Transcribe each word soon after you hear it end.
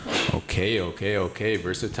Okay.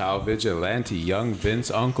 Versatile Vigilante, Young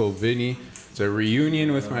Vince, Uncle Vinny. It's a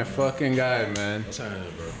reunion with my fucking guy, man. What's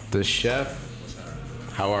happening, bro? The Cheff. What's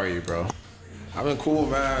happening? How are you, bro? I've been cool,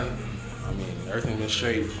 man. I mean, everything's been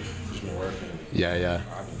straight. Just been working. Yeah.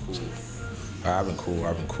 I've been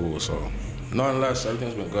cool. So, nonetheless,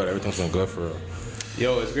 everything's been good. Everything's been good for real.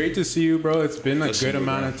 Yo, it's great to see you, bro. It's been a Good to good see you,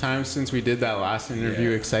 amount man. of time since we did that last interview.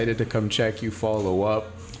 Yeah. Excited to come check you, follow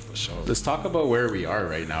up. For sure. Let's talk about where we are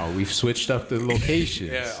right now. We've switched up the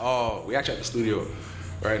locations. Yeah, we actually at the studio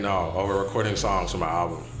right now. We're recording songs for my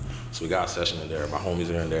album. So we got a session in there. My homies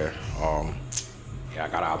are in there. I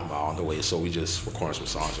got an album on the way, so we just recording some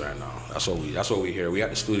songs right now. That's what we hear. We at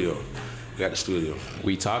the studio.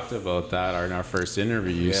 We talked about that in our first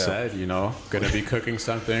interview. You said, gonna be cooking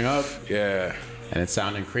something up. Yeah. And it's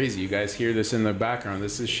sounding crazy. You guys hear this in the background.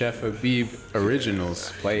 This is Cheff Habib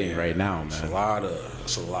Originals playing right now, man.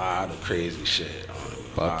 It's a lot of crazy shit.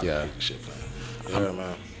 Fuck yeah.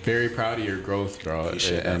 Man. Very proud of your growth, bro.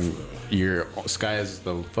 Appreciate And your sky is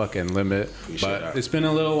the fucking limit. Appreciate that. It's been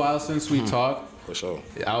a little while since we talked. For sure.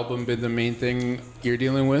 The album been the main thing you're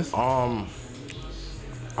dealing with?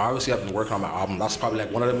 Obviously, I've been working on my album. That's probably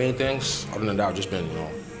like one of the main things. Other than that, I've just been,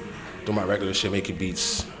 doing my regular shit, making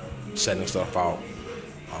beats, setting stuff out.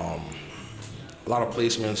 A lot of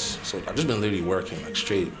placements. So I've just been literally working, like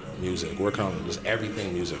straight music, working on just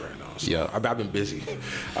everything music right now. So Yeah. I've been busy.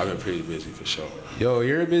 I've been pretty busy for sure. Yo,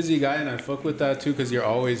 you're a busy guy, and I fuck with that too, because you're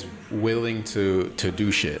always willing to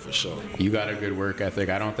do shit. For sure. You got a good work ethic.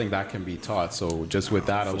 I don't think that can be taught. So just with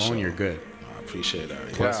that For alone, sure. you're good. I appreciate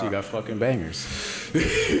that. Plus, you got fucking bangers. Yeah,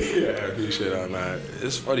 I appreciate that, man.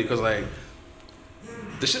 It's funny because like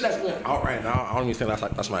the shit that's been out right now, I don't even think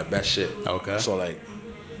that's my best shit. Okay. So like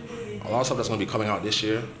a lot of stuff that's gonna be coming out this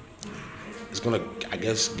year is gonna, I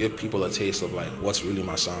guess, give people a taste of like what's really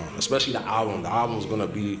my sound. Especially the album. The album's gonna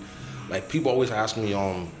be like, people always ask me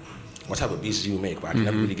what type of beats do you make, but I can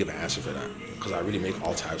never really give an answer for that because I really make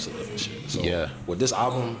all types of different shit. So Yeah. with this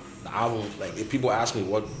album, the album, like if people ask me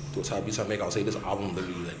what type of beats I make, I'll say this album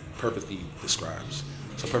literally like perfectly describes.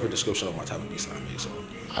 It's a perfect description of my type of beats that I make. So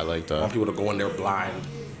I like I want that. people to go in there blind,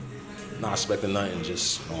 not expecting nothing,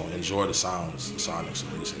 just enjoy the sounds, the sonics,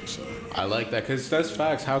 and music. So I like that because that's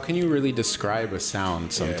facts. How can you really describe a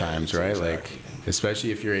sound sometimes, right? exactly. Like,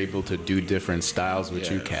 especially if you're able to do different styles,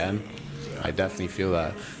 which you can. I definitely feel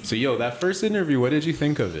that. So, yo, that first interview, what did you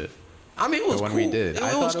think of it? I mean, it was The one cool. we did. I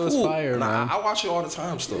thought it was cool. fire, man. I watch it all the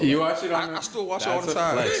time still. You watch it on I still watch it all the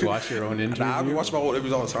time. Let's watch your own interview. I be watching my old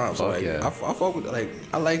interviews all the time. So Fuck like, yeah. I fuck with it.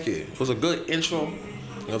 I like it. It was a good intro.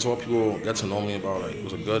 To what people get to know me about. Like, it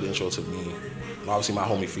was a good intro to me. And obviously, my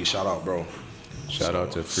homie Free, shout out, bro. Shout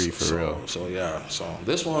out to Free for real. So yeah. So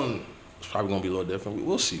this one is probably gonna be a little different.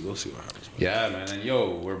 We'll see. We'll see what happens. Yeah, man. And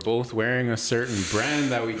yo, we're both wearing a certain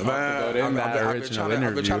brand that we talked about in that original interview.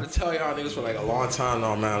 I've been trying to tell y'all niggas for like a long time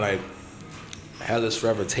now, man. Like, Hell is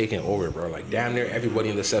forever taking over, bro. Like, damn near everybody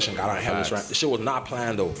in the session got on Hellas, right? The shit was not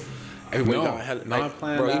planned, though. Everybody got on Hellas. Not like,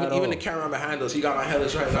 planned bro, at even all. the cameraman behind us, he got on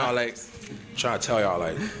Hellas right now. Like, I'm trying to tell y'all,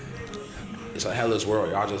 like, it's a Hellas world.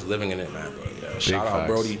 Y'all just living in it, man, bro. Yeah, shout out,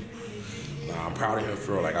 facts. Brody. Nah, I'm proud of him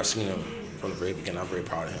for real. Like, I've seen him from the very beginning. I'm very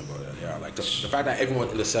proud of him, bro. Yeah, like, the fact that everyone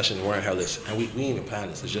in the session were in Hellas, and we ain't even planned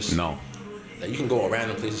this. It's just... No. Like, you can go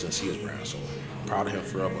random places and see his brand, so I'm proud of him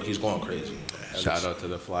for real, but he's going crazy. Shout out to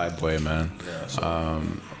the Fly Boy, man. Yeah, so.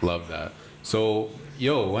 Love that. So,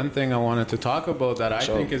 yo, one thing I wanted to talk about that I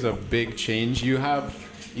think is a big change. You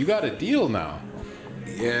got a deal now.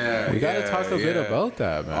 Yeah, We got to talk a bit about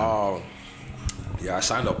that, man. Yeah, I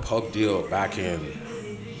signed a pub deal actually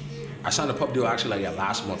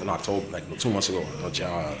last month in October, like 2 months ago,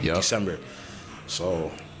 December. So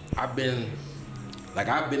I've been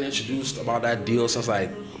introduced about that deal since like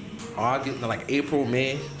August, like April,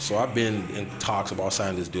 May. So I've been in talks about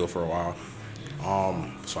signing this deal for a while.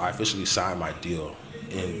 So I officially signed my deal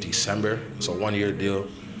in December. It's a 1-year deal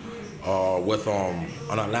with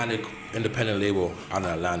an Atlantic independent label out in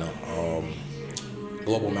Atlanta,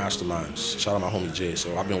 Global Masterminds. Shout out my homie Jay.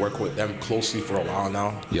 So I've been working with them closely for a while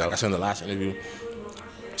now. Yep. Like I said in the last interview.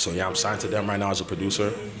 So yeah, I'm signed to them right now as a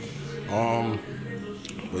producer.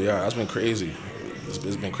 But yeah, that's been crazy. It's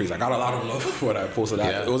been crazy. I got a lot of love for what I posted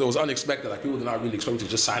out. Yeah. It was unexpected. Like, people did not really expect me to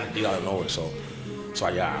just sign a deal out of nowhere. So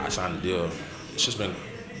I signed the deal. It's just been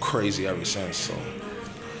crazy ever since. So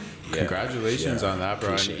yeah. Congratulations on that,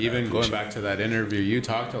 bro. And even going back to that interview, you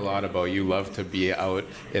talked a lot about you love to be out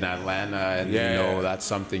in Atlanta, and you know that's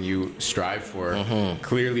something you strive for.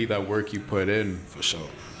 Clearly, that work you put in, for sure.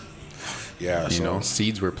 Yeah, you know,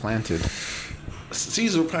 seeds were planted.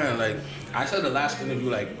 Seeds were planted. Like I said in the last interview,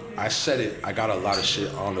 like I said it, I got a lot of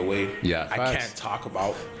shit on the way. Yeah, I facts. can't talk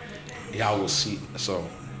about. y'all will see. So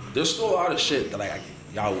there's still a lot of shit that like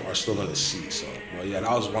y'all are still gonna see. So well, yeah,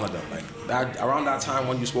 that was one of them. Like that around that time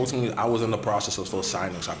when you spoke to me, I was in the process of still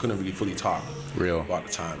signing, so I couldn't really fully talk about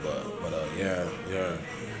the time. But yeah.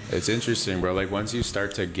 It's interesting, bro. Like once you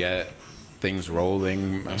start to get things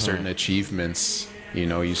rolling, certain achievements, you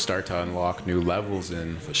know, you start to unlock new levels,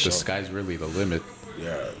 and the sky's really the limit.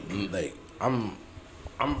 Yeah, like I'm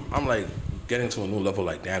like getting to a new level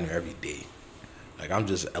like damn near every day. Like I'm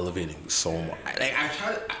just elevating so much. Like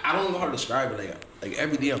I don't know how to describe it. Like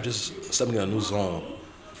every day I'm just stepping in a new zone,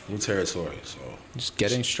 new territory. So just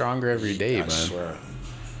getting stronger every day, man. I swear.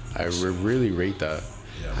 I really rate that.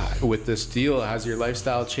 Yeah. With this deal, has your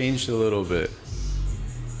lifestyle changed a little bit?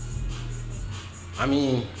 I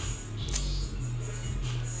mean,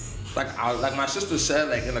 like my sister said,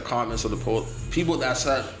 like in the comments of the post, people that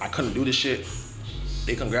said I couldn't do this shit,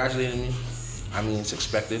 they congratulated me. I mean, it's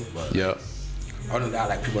expected, but yeah. Other than that,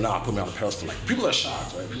 like people now put me on the pedestal. Like people are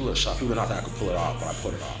shocked, right? People are shocked. People not that I could pull it off, but I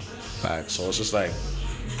put it off. Facts. So it's just like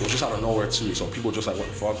it was just out of nowhere too. So people just like, what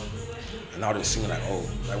the fuck? And now they're seeing like, oh,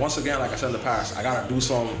 like once again, like I said in the past, I gotta do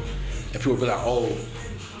something, and people be like, oh.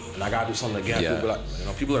 And I gotta do something again. Yeah. People be like, you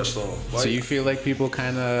know, people are still. So you feel like people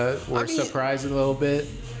kind of were surprised a little bit?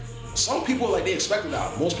 Some people like they expected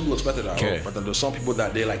that. Most people expected that. Okay. But then there's some people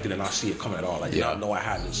that they like did not see it coming at all. Like, did not know I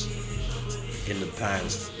had this in the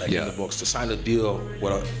plans, like in the books, to sign a deal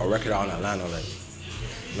with a record out in Atlanta. Like,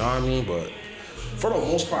 you know what I mean? But for the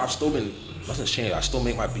most part, I've still been. Nothing's changed. I still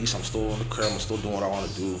make my beats. I'm still in the crib. I'm still doing what I want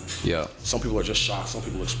to do. Yeah. Some people are just shocked. Some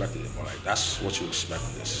people expected it. But like that's what you expect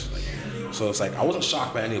in this. Like, so it's like I wasn't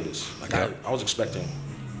shocked by any of this. Like I was expecting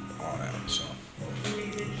all that.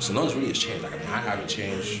 So nothing's really has changed. Like I mean, I haven't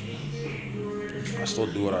changed. I still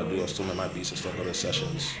do what I do. I still make my beats and still go to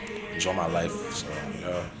sessions. Enjoy my life. So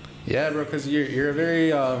yeah. Yeah, bro. Because you're a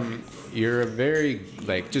very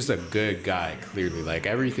like just a good guy. Clearly, like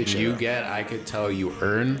everything you get, I could tell you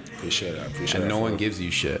earn. Appreciate it. And no one gives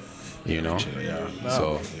you shit. You know.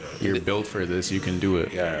 So you're built for this. You can do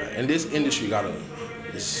it. Yeah. In this industry, you gotta.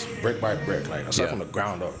 It's brick by brick. Like I started from the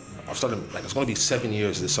ground up. I've started like it's gonna be 7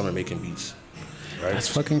 years this summer making beats. Right. That's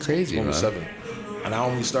fucking crazy, man. 7. And I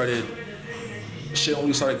only started. Shit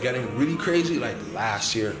only started getting really crazy like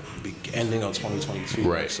last year, ending of 2022.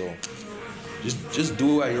 Right. So just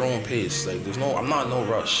do it at your own pace. Like I'm not in no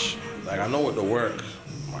rush. Like I know what the work,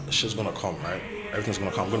 the shit's gonna come, right? Everything's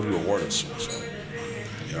gonna come. I'm gonna be rewarded soon. So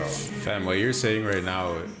yeah. Fam, what you're saying right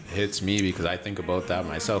now hits me because I think about that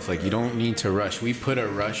myself. Like you don't need to rush. We put a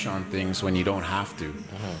rush on things when you don't have to.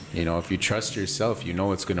 You know, if you trust yourself, you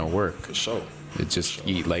know it's gonna work. For sure. It's just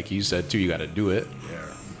like you said too, you gotta do it. Yeah.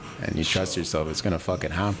 And you trust yourself, it's gonna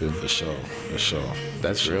fucking happen. For sure.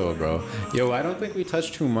 That's real, bro. Yo, I don't think we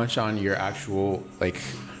touched too much on your actual like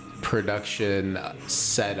production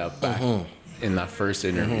setup back in that first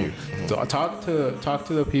interview. So talk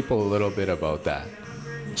to the people a little bit about that.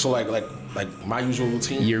 So like my usual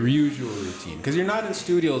routine. Your usual routine, because you're not in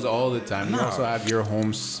studios all the time. You also have your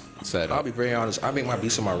home setup. I'll be very honest. I make my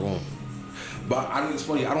beats in my room. But I think it's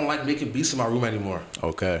funny. I don't like making beats in my room anymore.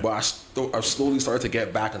 Okay. But I've slowly started to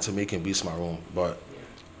get back into making beats in my room. But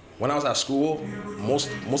when I was at school, most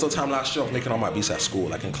of the time last year I was making all my beats at school,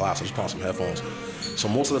 like in class. I was putting on some headphones. So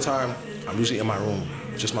most of the time I'm usually in my room,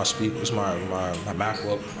 just my speakers, my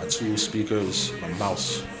MacBook, my 2 speakers, my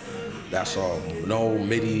mouse. That's all. No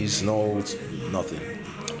MIDIs, no nothing.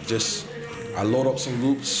 Just I load up some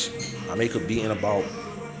loops. I make a beat in about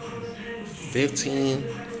 15,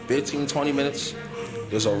 20 minutes.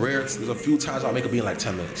 There's a few times I'll make a beat in like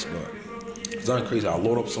 10 minutes, but it's nothing crazy. I'll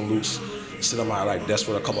load up some loops, sit on my like desk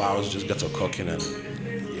for a couple hours, just get to cooking, and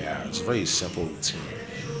yeah, it's a very simple routine.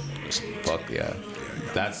 Fuck yeah.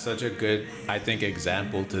 That's such a good, I think,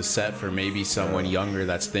 example to set for maybe someone younger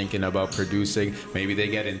that's thinking about producing. Maybe they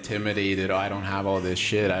get intimidated. Oh, I don't have all this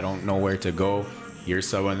shit. I don't know where to go. You're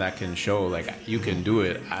someone that can show, like, you can do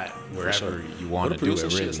it wherever you want to do it,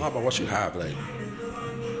 really. It's not about what you have. Like,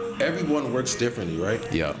 everyone works differently, right?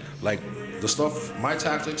 Yeah. Like, the stuff, my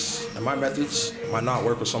tactics and my methods might not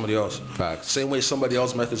work with somebody else. Facts. Same way somebody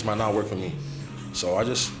else's methods might not work for me. So I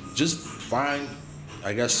just find,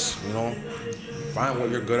 I guess, find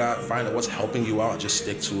what you're good at, find what's helping you out, and just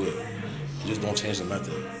stick to it. Just don't change the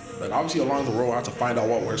method. Like, obviously, along the road, I have to find out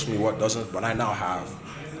what works for me, what doesn't, but I now have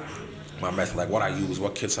my method, like what I use,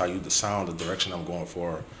 what kits I use, the sound, the direction I'm going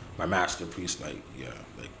for, my masterpiece, like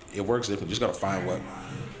it works different. You just gotta find what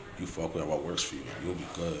you fuck with, what works for you. You'll be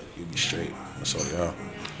good. You'll be straight. So yeah.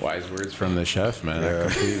 Wise words from the chef, man. Yeah. I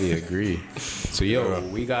completely agree. So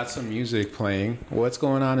we got some music playing. What's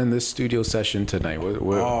going on in this studio session tonight?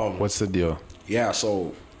 What's the deal? Yeah,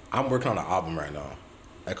 so I'm working on an album right now.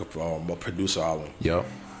 a producer album. Yep.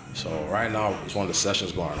 So right now it's one of the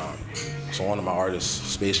sessions going on. So one of my artists,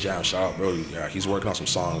 Space Jam, shout out Brody. Yeah, he's working on some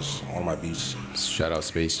songs on my beats. Shout out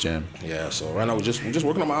Space Jam. Yeah. So right now we're just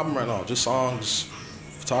working on my album right now. Just songs.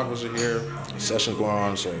 Photographers are here. Sessions going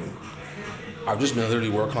on. So I've just been literally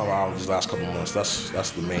working on my album these last couple of months.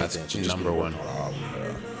 That's the main thing. So number one. Album,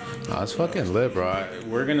 yeah. Oh, that's fucking lit, bro.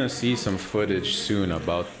 We're gonna see some footage soon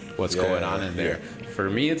about what's going on in there. Yeah. For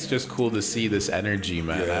me, it's just cool to see this energy,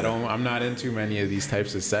 man. Yeah. I'm not into many of these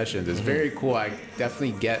types of sessions. It's very cool. I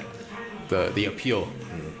definitely get the appeal.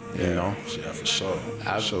 You know? Yeah, for sure.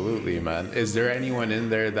 Absolutely, man. Is there anyone in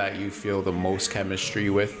there that you feel the most chemistry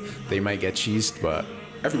with? They might get cheesed, but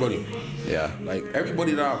everybody. Yeah. Like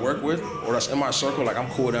everybody that I work with or that's in my circle, like I'm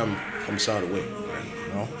cool with them from the sound of the way.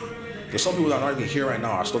 You know? There's some people that are not even here right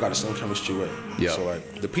now, I still got the same chemistry with. Yeah. So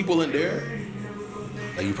like the people in there,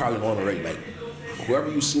 like you probably know them already. Like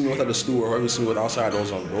whoever you see me with at the studio or whoever you see me with outside, those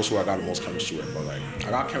who I got the most chemistry with. But like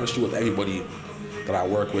I got chemistry with everybody that I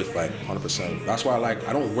work with, like 100%. That's why like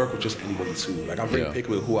I don't work with just anybody too. Like I'm very picky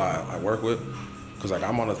with who I work with, because like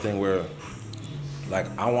I'm on a thing where like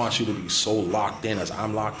I want you to be so locked in as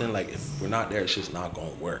I'm locked in. Like if we're not there, it's just not gonna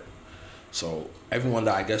work. So everyone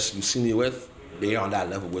that I guess you see me with, they're on that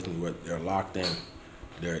level with me. They're locked in.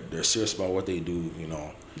 They're serious about what they do. You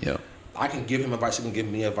know. Yeah. I can give him advice. He can give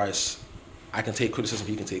me advice. I can take criticism.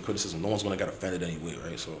 He can take criticism. No one's gonna get offended anyway,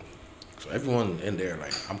 right? So everyone in there,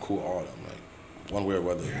 like I'm cool with all of them. Like one way or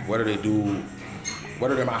whether they do,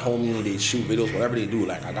 whether they're my homie, they shoot videos, whatever they do.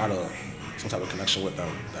 Like I got some type of connection with them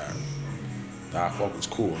that I thought was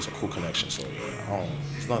cool. It's a cool connection. So yeah,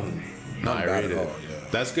 it's nothing bad at all. Yeah.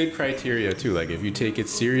 That's good criteria too. Like if you take it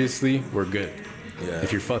seriously, we're good. Yeah.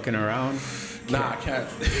 If you're fucking around, I can't.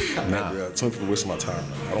 Too many people waste my time.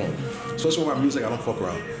 I don't. Especially with my music, I don't fuck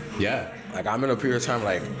around. Yeah. Like I'm in a period of time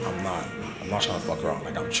like I'm not trying to fuck around.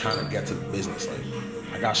 Like I'm trying to get to the business. Like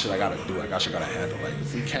I got shit I gotta do. I got shit I gotta handle. Like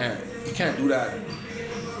if you can't do that,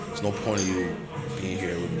 there's no point in you being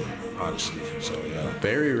here with me, honestly. So yeah.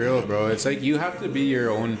 Very real, bro. It's like you have to be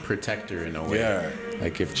your own protector in a way. Yeah.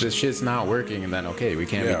 Like if this shit's not working, then okay, we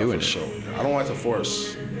can't be doing it. Sure. I don't like to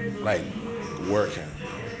force like working.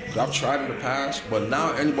 I've tried in the past, but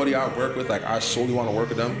now anybody I work with, like I solely want to work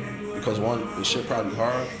with them because one, the shit probably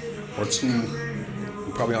hard, or two,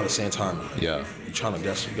 we probably on the same time. Yeah. You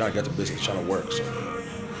gotta get to business, trying to work. So.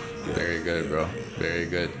 Yeah. Very good, bro. Very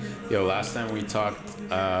good. Yo, last time we talked,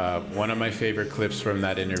 one of my favorite clips from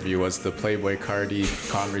that interview was the Playboy Cardi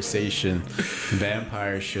conversation,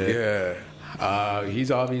 vampire shit. Yeah.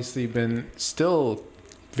 He's obviously been still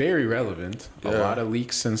very relevant. A lot of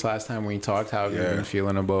leaks since last time we talked. How have you been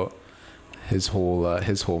feeling about his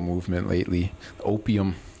whole movement lately?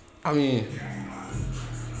 Opium. I mean,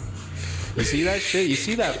 you see that shit? You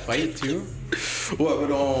see that fight too? What? But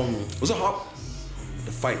was it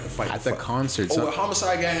the fight at the concert? Oh, the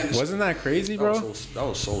homicide gang. Wasn't that crazy, bro? That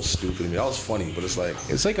was so stupid to me. That was funny, but it's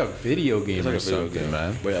like a video game or something,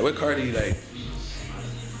 man. But yeah, with Cardi, like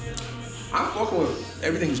I'm fucking with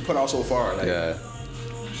everything he's put out so far. Like,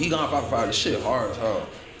 he gone 5 for 5. This shit hard as hell.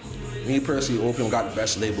 Me personally, Opium got the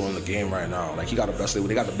best label in the game right now. Like he got the best label.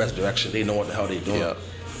 They got the best direction. They know what the hell they doing. Yeah.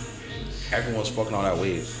 Everyone's fucking on that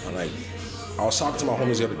wave. And like, I was talking to my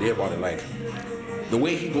homies the other day about it. Like, the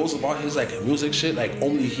way he goes about his like music shit, like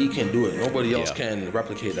only he can do it. Nobody else can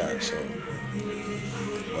replicate that. So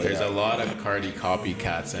there's a lot of Cardi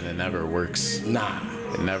copycats, and it never works. Nah,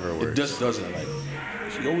 it never works. It just doesn't. Like,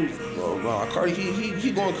 he always, Cardi,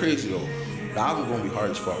 he going crazy though. The album gonna be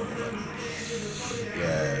hard as fuck.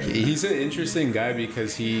 Yeah. He's an interesting guy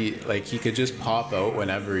because he could just pop out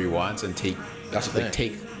whenever he wants and take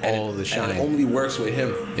all the shine. And it only works with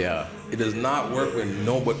him. Yeah. It does not work with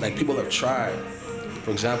nobody. Like people have tried.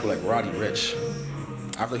 For example, like Roddy Ricch.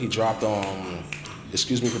 After he dropped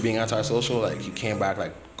Excuse Me for Being Antisocial, like he came back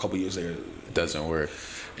like a couple years later. It doesn't work.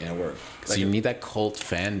 It didn't work. So you need that cult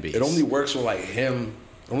fan base. It only works with like him.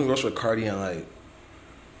 It only works with Cardi and like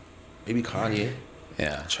maybe Kanye.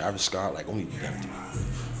 Yeah. Travis Scott, like only them.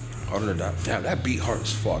 Other than that, damn, that beat hard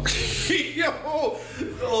as fuck. Yo,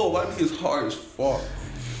 that beat is hard as fuck.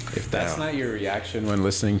 If that's not your reaction when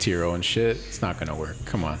listening to your own shit, it's not gonna work.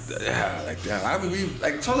 Come on. Yeah, like damn.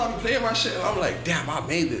 Sometimes I be playing my shit and I'm like, damn, I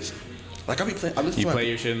made this. Like I be playing. You play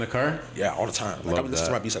your shit in the car? Yeah, all the time. Like I be listening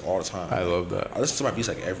to my beats like all the time. I love that. I listen to my beats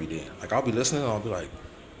like every day. Like I'll be listening and I'll be like,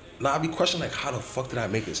 I'll be questioning like, how the fuck did I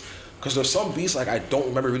make this? Because there's some beats like I don't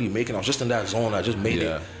remember really making. I was just in that zone. I just made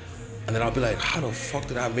it. And then I'll be like, how the fuck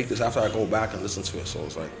did I make this after I go back and listen to it? So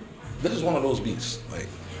it's like, this is one of those beats. Like,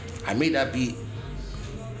 I made that beat.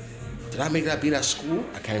 Did I make that beat at school?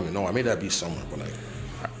 I can't even know. I made that beat somewhere, but like,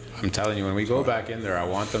 I'm telling you, when we go back in there, I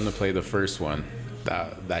want them to play the first one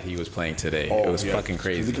that he was playing today. Oh, it was fucking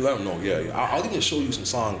crazy. We can let them know. Yeah. I'll even show you some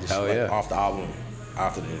songs off the album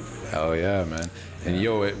after the interview. Hell yeah, man. And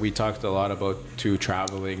yo, we talked a lot about too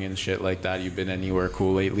traveling and shit like that. You been anywhere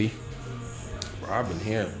cool lately? Bro, I've been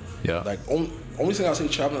here. Yeah. Like only thing I say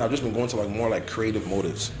traveling, I've just been going to like more like creative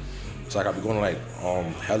motives. It's like I've been going to like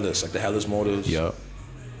Hellas, like the Hellas motives. Yep.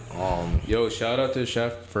 Yo, shout out to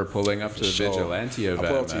Cheff for pulling up to the Vigilante event. I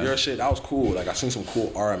pulled up to your shit. That was cool. Like I seen some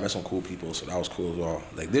cool art, I met some cool people, so that was cool as well.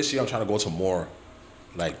 Like this year, I'm trying to go to more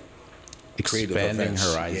like creative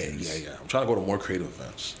events. Horizons. Yeah. I'm trying to go to more creative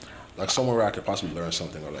events. Like somewhere where I could possibly learn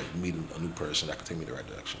something or like meet a new person that could take me the right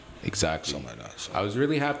direction. Exactly. Something like that. So. I was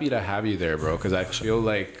really happy to have you there, bro, because I feel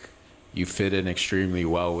like you fit in extremely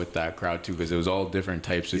well with that crowd too, because it was all different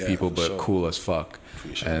types of people, but cool as fuck.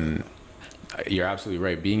 Appreciate and that. You're absolutely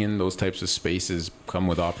right. Being in those types of spaces come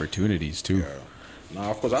with opportunities too. Yeah.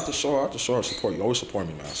 Nah, of course, I have to show our support. You always support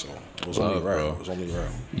me, man. So it was only right. It was only right.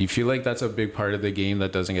 You feel like that's a big part of the game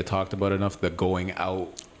that doesn't get talked about enough, the going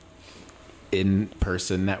out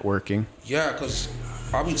in-person networking? Yeah, because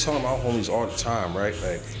I be telling my homies all the time, right?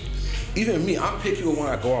 Like, even me, I'm picky when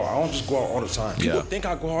I go out. I don't just go out all the time. People think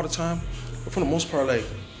I go out all the time, but for the most part, like,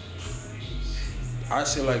 I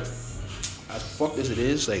say, like, as fucked as it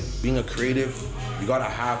is, like, being a creative, you gotta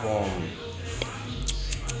have,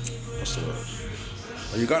 what's the word?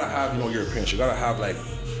 You gotta have, your appearance. You gotta have, like,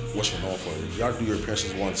 what you're known for. You gotta do your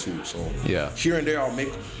appearances one, too. So, here and there, I'll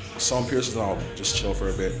make some appearances and I'll just chill for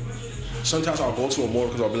a bit. Sometimes I'll go to a more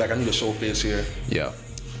because I'll be like, I need to show face here. Yeah.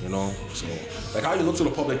 So, like, how you look to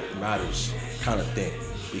the public matters kind of thing.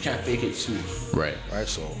 But you can't fake it, too. Right.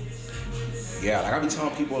 So, yeah, like, I be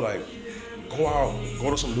telling people, like, go out,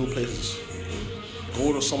 go to some new places.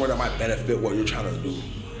 Go to somewhere that might benefit what you're trying to do.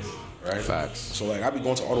 Right? Facts. So, like, I be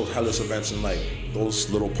going to all those Hellas events and, like,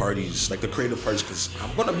 those little parties, like the creative parties, because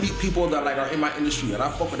I'm going to meet people that, like, are in my industry, and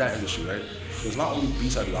I fuck with that industry, right? It's not only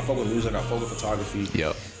beats I do. I fuck with music, I fuck with photography.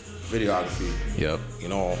 Yep. Videography. Yep.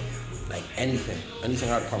 Like anything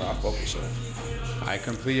out of the I fuck with. So I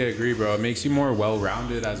completely agree, bro. It makes you more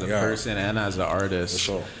well-rounded as a person and as an artist. For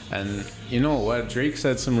sure. And you know what? Drake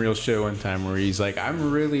said some real shit one time where he's like,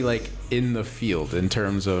 I'm really like in the field in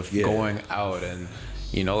terms of going out and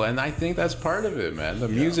and I think that's part of it, man. The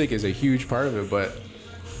music is a huge part of it, but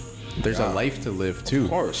there's a life to live too. Of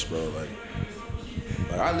course, bro. Like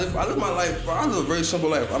I live my life, bro. I live a very simple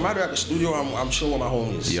life. I'm either at the studio, I'm chilling with my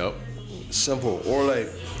homies. Yep. Simple. Or like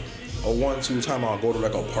a 1-2 time I'll go to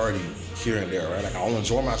like a party here and there, right? Like I'll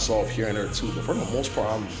enjoy myself here and there too. But for the most part,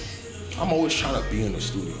 I'm always trying to be in the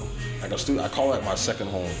studio. Like a studio, I call it my second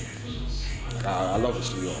home. I love the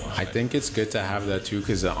studio. I think it's good to have that too,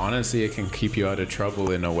 because honestly, it can keep you out of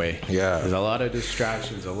trouble in a way. Yeah. There's a lot of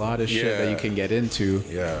distractions, a lot of shit that you can get into.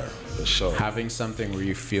 Yeah, for sure. Having something where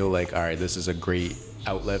you feel like, all right, this is a great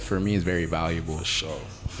outlet for me is very valuable.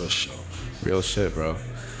 For sure. Real shit, bro.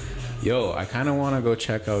 Yo, I kind of want to go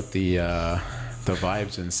check out the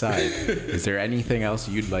vibes inside. Is there anything else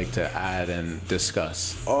you'd like to add and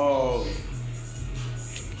discuss?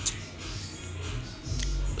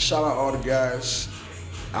 Shout out all the guys.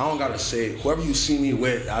 I don't gotta say, whoever you see me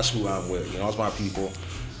with, that's who I'm with. It's my people.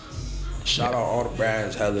 Shout out all the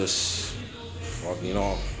brands, Hellas.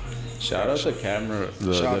 Shout out the camera,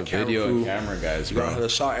 the video and camera guys, bro.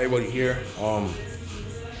 Shout out everybody here.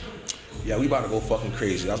 Yeah, we about to go fucking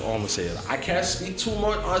crazy. That's all I'm gonna say. I can't speak too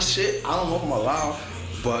much on shit. I don't know if I'm allowed,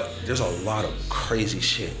 but there's a lot of crazy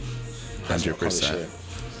shit. 100%.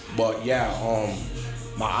 But yeah,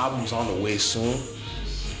 my album's on the way soon.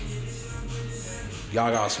 Y'all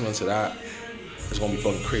gotta swing into that. It's gonna be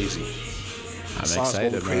fucking crazy. I'm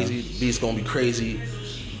excited, gonna be crazy. The beat's gonna be crazy.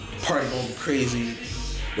 The party gonna be crazy.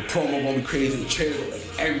 The promo gonna be crazy. The trailer, like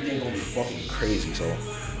everything gonna be fucking crazy. So.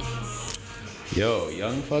 Yo,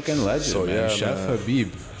 young fucking legend, man. Cheff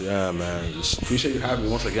Habib. Yeah, man. Just appreciate you having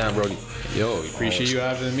me once again, bro. Yo, appreciate you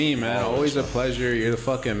having me, man. Always a pleasure. You're the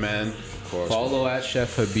fucking man. Of course. Follow at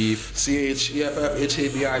Cheff Habib.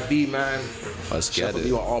 CHEFFHABIB, man. Let's get it.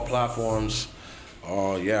 On all platforms.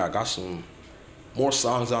 I got some more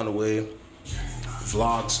songs on the way.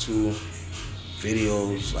 Vlogs too.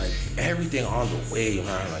 Videos, like everything on the way,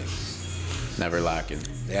 man. Like never lacking.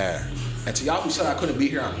 Yeah. And to y'all who said I couldn't be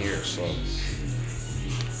here, I'm here. So.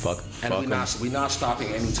 And we not stopping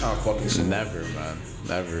anytime fucking soon. Never, man.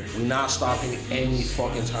 Never. We not stopping any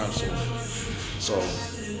fucking time soon. So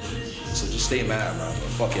just stay mad, man.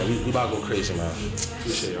 Fuck yeah, we about to go crazy, man.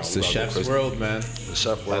 Appreciate y'all. It's the Chef's world, man. The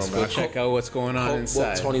Cheff world, Let's go check out what's going on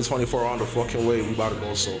inside. 2024 on the fucking way. We about to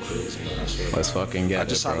go so crazy, man. Let's fucking get it, I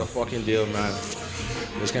just signed a fucking deal, man.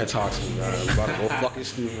 Just can't talk to me, man. I'm about to go fucking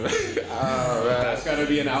stupid. That's gotta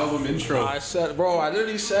be an album intro. I said, bro, I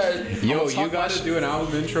literally said, yo, you gotta do an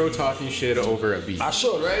album intro talking shit over a beat. I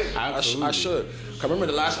should, right? Absolutely. I should. Cause I remember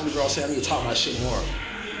the last time the girl said I need to talk my shit more.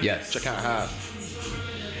 Yes. Which I kind of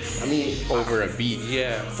have. I mean, over a beat.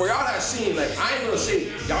 Yeah. For y'all that seen, like, I ain't gonna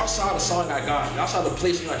say, y'all saw the song I got. Y'all saw the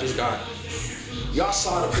placement I just got. Y'all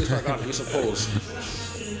saw the placement I got, we suppose.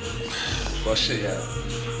 But shit, yeah.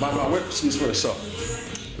 My work speaks for itself.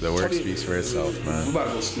 The work speaks for itself, man. We about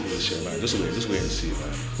to go school this shit, man. Just wait and see,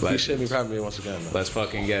 man. Appreciate me for having me once again, man. Let's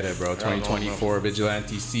fucking get it, bro. 2024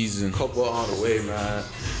 Vigilante season. Couple on the way, man.